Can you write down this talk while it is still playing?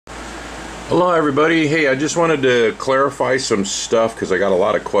Hello everybody. Hey, I just wanted to clarify some stuff because I got a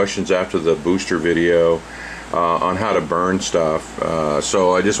lot of questions after the booster video on how to burn stuff.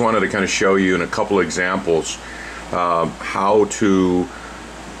 So I just wanted to kind of show you in a couple examples how to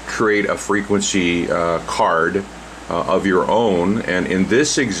create a frequency card of your own. And in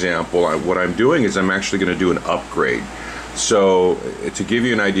this example, what I'm doing is I'm actually going to do an upgrade. So to give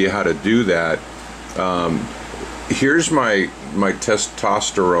you an idea how to do that, here's my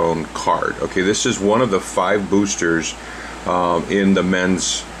testosterone card. Okay, this is one of the 5 boosters in the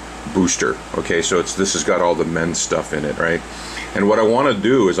men's booster. Okay, so this has got all the men's stuff in it, right? And what I want to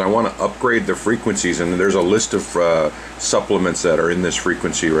do is I want to upgrade the frequencies, and there's a list of supplements that are in this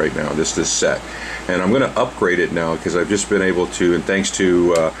frequency right now, this set. And I'm going to upgrade it now because I've just been able to, and thanks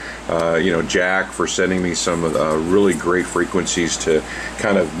to Jack for sending me some really great frequencies to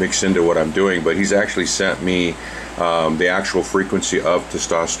kind of mix into what I'm doing. But he's actually sent me the actual frequency of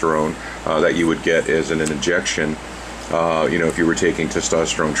testosterone that you would get as an injection, if you were taking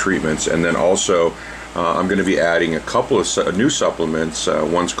testosterone treatments. And then also I'm going to be adding a couple of new supplements.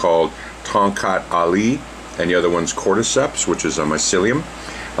 One's called Tonkat Ali, and the other one's Cordyceps, which is a mycelium,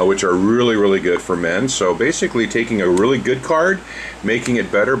 which are really, really good for men. So basically taking a really good card, making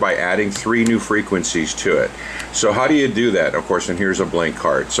it better by adding 3 new frequencies to it. So how do you do that? Of course, and here's a blank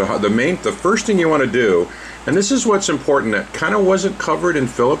card. So the first thing you want to do, and this is what's important that kind of wasn't covered in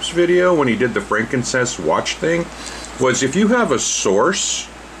Philip's video when he did the frankincense watch thing, was if you have a source,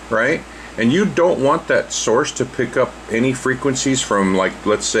 right, and you don't want that source to pick up any frequencies from, like,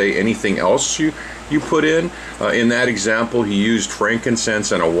 let's say anything else you put in that example, he used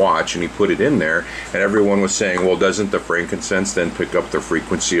frankincense and a watch, and he put it in there, and everyone was saying, well, doesn't the frankincense then pick up the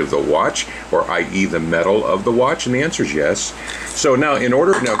frequency of the watch, or i.e. the metal of the watch? And the answer is yes. So now,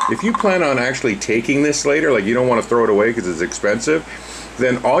 if you plan on actually taking this later, like you don't want to throw it away because it's expensive,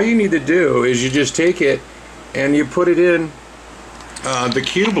 then all you need to do is you just take it and you put it in the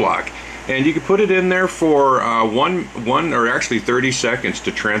Q block. And you can put it in there for one or actually 30 seconds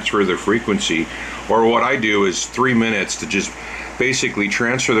to transfer the frequency. Or what I do is 3 minutes to just basically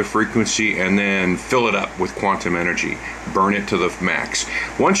transfer the frequency and then fill it up with quantum energy. Burn it to the max.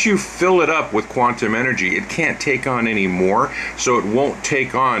 Once you fill it up with quantum energy, it can't take on any more. So it won't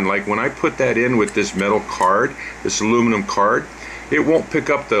take on, like when I put that in with this metal card, this aluminum card, it won't pick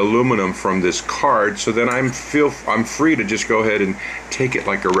up the aluminum from this card, so then I'm free to just go ahead and take it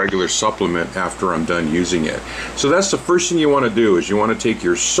like a regular supplement after I'm done using it. So that's the first thing you want to do, is you want to take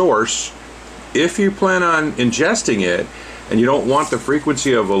your source, if you plan on ingesting it, and you don't want the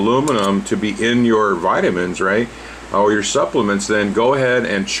frequency of aluminum to be in your vitamins, right, or your supplements, then go ahead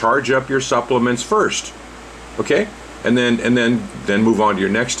and charge up your supplements first, okay? And then move on to your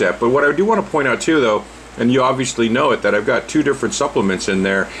next step. But what I do want to point out too, though, and you obviously know it, that I've got 2 different supplements in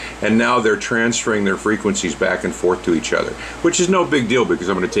there, and now they're transferring their frequencies back and forth to each other, which is no big deal because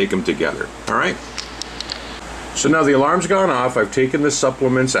I'm going to take them together. All right. So now the alarm's gone off. I've taken the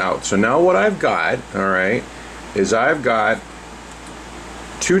supplements out. So now what I've got, all right, is I've got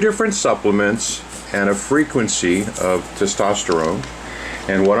 2 different supplements and a frequency of testosterone.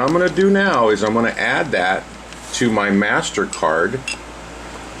 And what I'm going to do now is I'm going to add that to my master card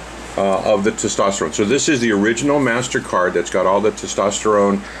of the testosterone. So this is the original master card that's got all the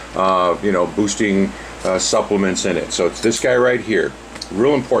testosterone boosting supplements in it. So it's this guy right here.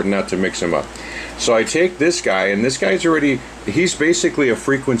 Real important not to mix them up. So I take this guy, and this guy's he's basically a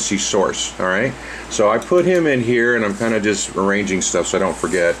frequency source, all right? So I put him in here, and I'm kind of just arranging stuff so I don't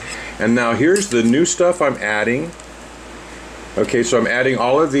forget. And now here's the new stuff I'm adding. Okay, so I'm adding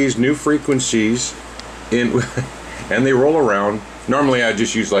all of these new frequencies in, and they roll around. Normally I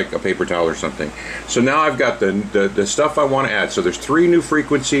just use like a paper towel or something. So now I've got the stuff I want to add. So there's 3 new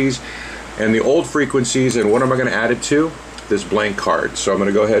frequencies and the old frequencies, and what am I going to add it to? This blank card. So I'm going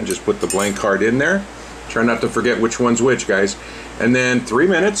to go ahead and just put the blank card in there. Try not to forget which one's which, guys. And then 3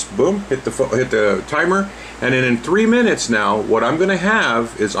 minutes, boom, hit the timer. And then in 3 minutes now, what I'm going to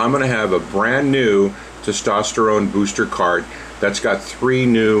have is I'm going to have a brand new testosterone booster card that's got 3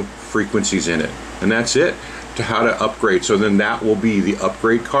 new frequencies in it. And that's it. To how to upgrade. So then that will be the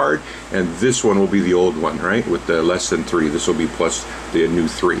upgrade card, and this one will be the old one, right, with the less than 3. This will be plus the new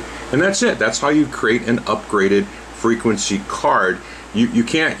 3, and that's it. That's how you create an upgraded frequency card. You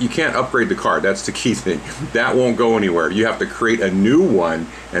can't upgrade the card. That's the key thing. That won't go anywhere. You have to create a new one,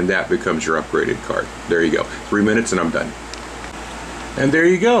 and that becomes your upgraded card. There you go. 3 minutes and I'm done. And there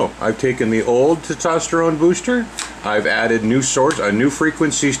you go. I've taken the old testosterone booster, I've added new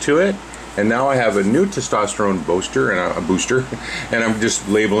frequencies to it, and now I have a new testosterone booster, and I'm just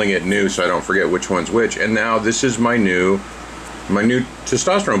labeling it new so I don't forget which one's which. And now this is my new my new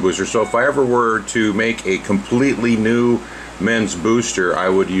testosterone booster. So if I ever were to make a completely new men's booster, I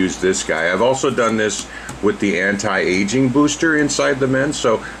would use this guy. I've also done this with the anti-aging booster inside the men's,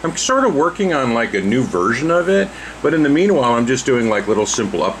 so I'm sort of working on like a new version of it, but in the meanwhile I'm just doing like little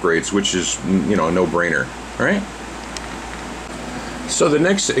simple upgrades, which is, you know, a no-brainer. All right, so the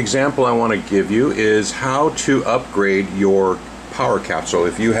next example I want to give you is how to upgrade your power capsule.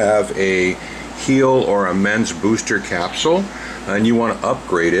 If you have a heel or a men's booster capsule and you want to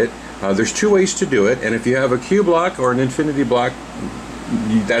upgrade it, there's two ways to do it, and if you have a Q block or an infinity block,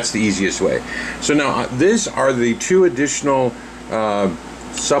 that's the easiest way. So now these are the two additional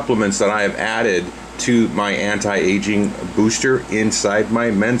supplements that I have added to my anti-aging booster inside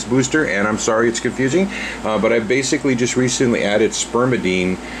my men's booster, and I'm sorry it's confusing, but I basically just recently added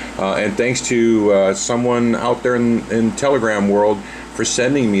spermidine, and thanks to someone out there in Telegram world for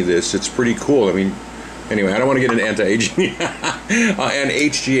sending me this. It's pretty cool. I mean, anyway, I don't want to get into anti-aging. And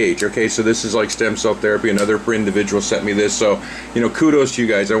HGH, okay, so this is like stem cell therapy. Another individual sent me this, so, you know, kudos to you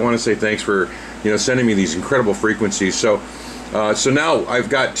guys. I want to say thanks for, you know, sending me these incredible frequencies. So now I've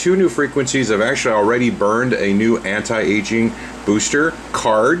got two new frequencies. I've actually already burned a new anti-aging booster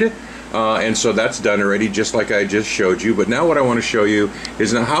card, and so that's done already, just like I just showed you. But now what I want to show you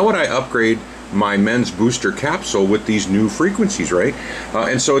is, now how would I upgrade my men's booster capsule with these new frequencies, right?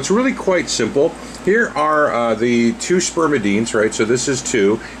 And so it's really quite simple. Here are the two spermidines, right? So this is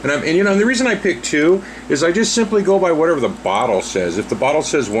two, and you know, the reason I picked two is I just simply go by whatever the bottle says. If the bottle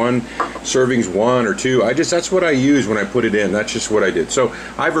says one servings, one or two, that's what I use when I put it in. That's just what I did. So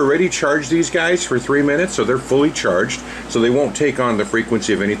I've already charged these guys for 3 minutes, so they're fully charged, so they won't take on the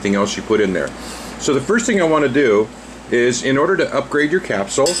frequency of anything else you put in there. So the first thing I want to do is, in order to upgrade your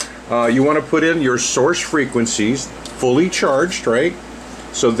capsule, you want to put in your source frequencies fully charged, right?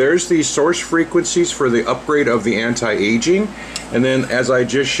 So there's the source frequencies for the upgrade of the anti-aging, and then as I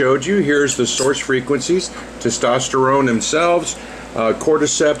just showed you, here's the source frequencies: testosterone themselves,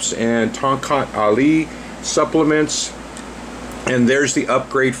 cordyceps and Tonkat Ali supplements, and there's the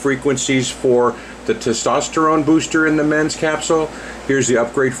upgrade frequencies for the testosterone booster in the men's capsule. Here's the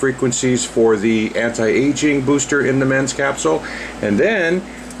upgrade frequencies for the anti-aging booster in the men's capsule. And then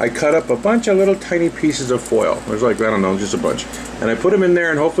I cut up a bunch of little tiny pieces of foil. There's like, I don't know, just a bunch. And I put them in there,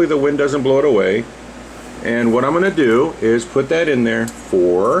 and hopefully the wind doesn't blow it away. And what I'm going to do is put that in there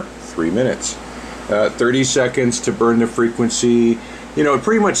for 3 minutes. 30 seconds to burn the frequency. You know, it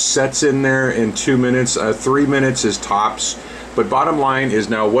pretty much sets in there in 2 minutes. 3 minutes is tops. But bottom line is,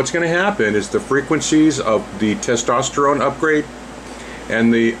 now what's going to happen is the frequencies of the testosterone upgrade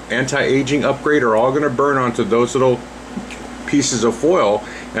and the anti-aging upgrade are all going to burn onto those little pieces of foil,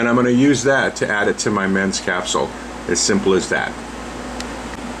 and I'm going to use that to add it to my men's capsule. As simple as that.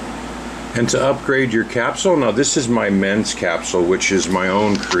 And to upgrade your capsule, now this is my men's capsule, which is my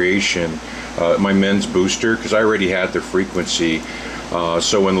own creation, my men's booster, because I already had the frequency.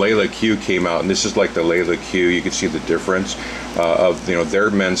 So when Layla Q came out, and this is like the Layla Q, you can see the difference of, you know, their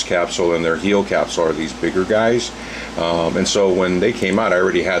men's capsule and their heel capsule are these bigger guys. And so when they came out, I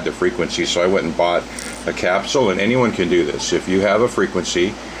already had the frequency, so I went and bought a capsule. And anyone can do this. If you have a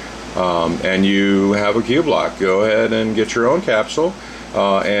frequency and you have a Q block, go ahead and get your own capsule.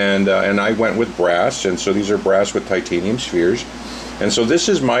 And I went with brass, and so these are brass with titanium spheres. And so this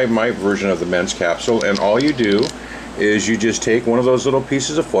is my version of the men's capsule, and all you do is you just take one of those little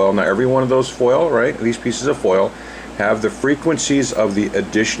pieces of foil. Now every one of those foil, right, these pieces of foil have the frequencies of the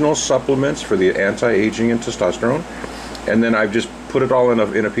additional supplements for the anti-aging and testosterone, and then I've just put it all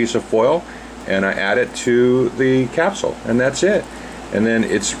in a piece of foil, and I add it to the capsule, and that's it. And then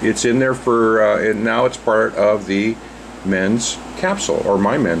it's in there for and now it's part of the men's capsule, or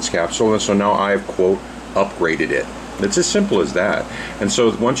my men's capsule, and so now I've, quote, upgraded it. It's as simple as that. And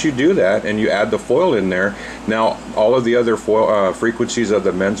so once you do that and you add the foil in there, now all of the other foil frequencies of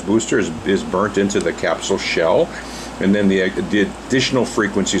the men's booster is burnt into the capsule shell, and then the additional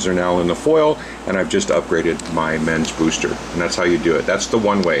frequencies are now in the foil, and I've just upgraded my men's booster. And that's how you do it. That's the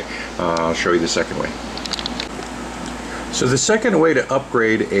one way. I'll show you the second way. So the second way to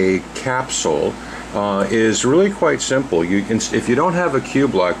upgrade a capsule is really quite simple. You can, if you don't have a Q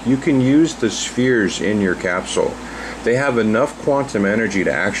block, you can use the spheres in your capsule. They have enough quantum energy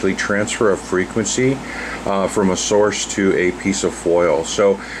to actually transfer a frequency from a source to a piece of foil.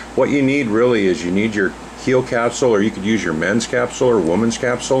 So what you need really is, you need your heel capsule, or you could use your men's capsule or woman's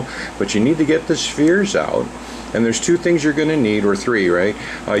capsule, but you need to get the spheres out. And there's two things you're going to need, or three, right?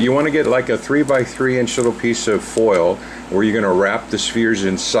 You want to get like a 3x3 inch little piece of foil where you're going to wrap the spheres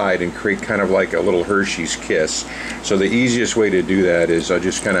inside and create kind of like a little Hershey's kiss. So the easiest way to do that is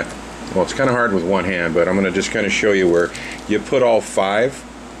just kind of well, it's kind of hard with one hand, but I'm going to just kind of show you where you put all 5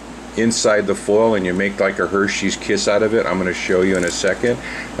 inside the foil and you make like a Hershey's Kiss out of it. I'm going to show you in a second.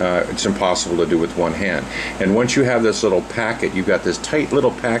 It's impossible to do with one hand. And once you have this little packet, you've got this tight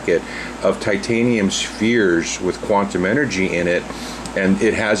little packet of titanium spheres with quantum energy in it, and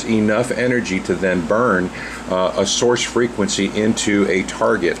it has enough energy to then burn a source frequency into a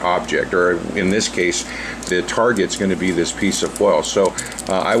target object, or in this case the target's going to be this piece of foil. So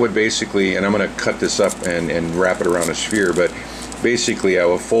I would basically, and I'm going to cut this up and wrap it around a sphere, but basically I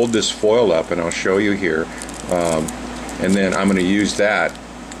will fold this foil up, and I'll show you here, and then I'm going to use that,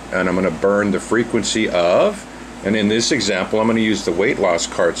 and I'm going to burn the frequency of, and in this example I'm going to use the weight loss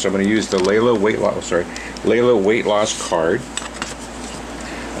card. So I'm going to use the Layla weight loss card.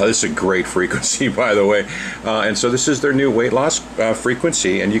 This is a great frequency, by the way, and so this is their new weight loss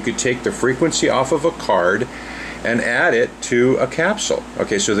frequency, and you could take the frequency off of a card and add it to a capsule.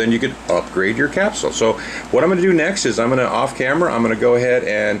 Okay, so then you could upgrade your capsule. So what I'm going to do next is I'm going to, off camera, I'm going to go ahead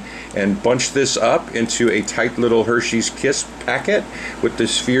and bunch this up into a tight little Hershey's Kiss packet with the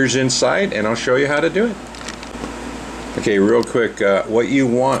spheres inside, and I'll show you how to do it. Okay, real quick, what you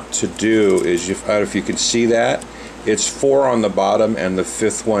want to do is, if you can see that, it's 4 on the bottom and the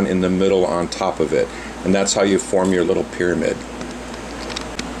 5th one in the middle on top of it, and that's how you form your little pyramid.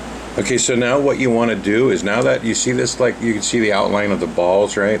 Okay, so now what you want to do is, now that you see this, like you can see the outline of the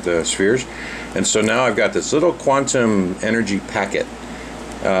balls, right, the spheres, and so now I've got this little quantum energy packet,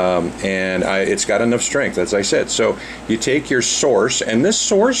 and it's got enough strength, as I said. So you take your source, and this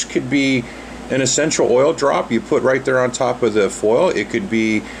source could be an essential oil drop you put right there on top of the foil. It could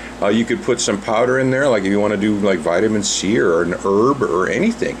be, you could put some powder in there, like if you want to do like vitamin C or an herb or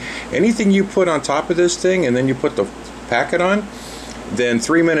anything you put on top of this thing, and then you put the packet on, then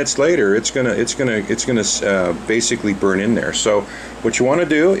 3 minutes later it's gonna basically burn in there. So what you want to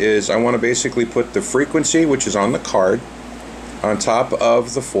do is, I want to basically put the frequency, which is on the card, on top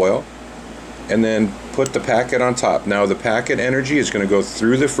of the foil, and then put the packet on top. Now the packet energy is going to go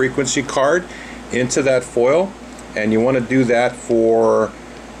through the frequency card into that foil, and you want to do that for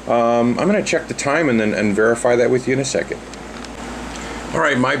I'm going to check the time and verify that with you in a second.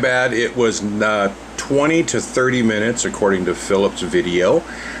 Alright, my bad, it was 20 to 30 minutes according to Philip's video.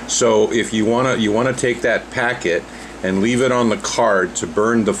 So if you want to take that packet and leave it on the card to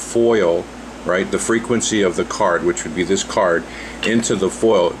burn the foil, right, the frequency of the card, which would be this card, into the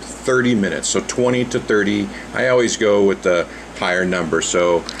foil, 30 minutes. So 20 to 30. I always go with the higher number,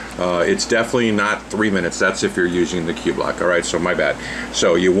 so it's definitely not 3 minutes. That's if you're using the Q-Block. All right, so my bad.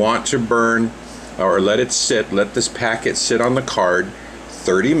 So you want to burn, or let it sit, let this packet sit on the card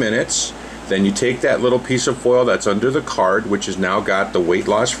 30 minutes. Then you take that little piece of foil that's under the card, which has now got the weight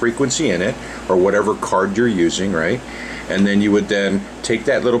loss frequency in it, or whatever card you're using, right? And then you would then take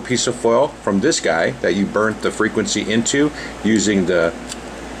that little piece of foil from this guy that you burnt the frequency into using the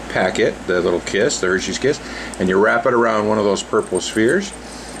packet, the little Kiss, the Hershey's Kiss, and you wrap it around one of those purple spheres,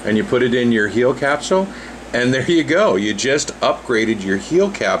 and you put it in your heel capsule, and there you go. You just upgraded your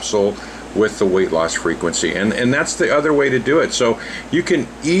heel capsule with the weight loss frequency, and that's the other way to do it. So you can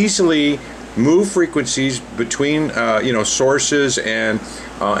easily move frequencies between sources and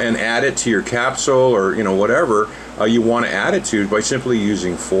add it to your capsule, or whatever you want to add it to, by simply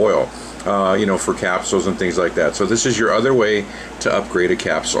using foil, for capsules and things like that. So this is your other way to upgrade a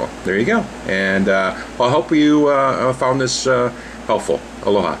capsule. There you go. And I hope you found this helpful.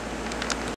 Aloha.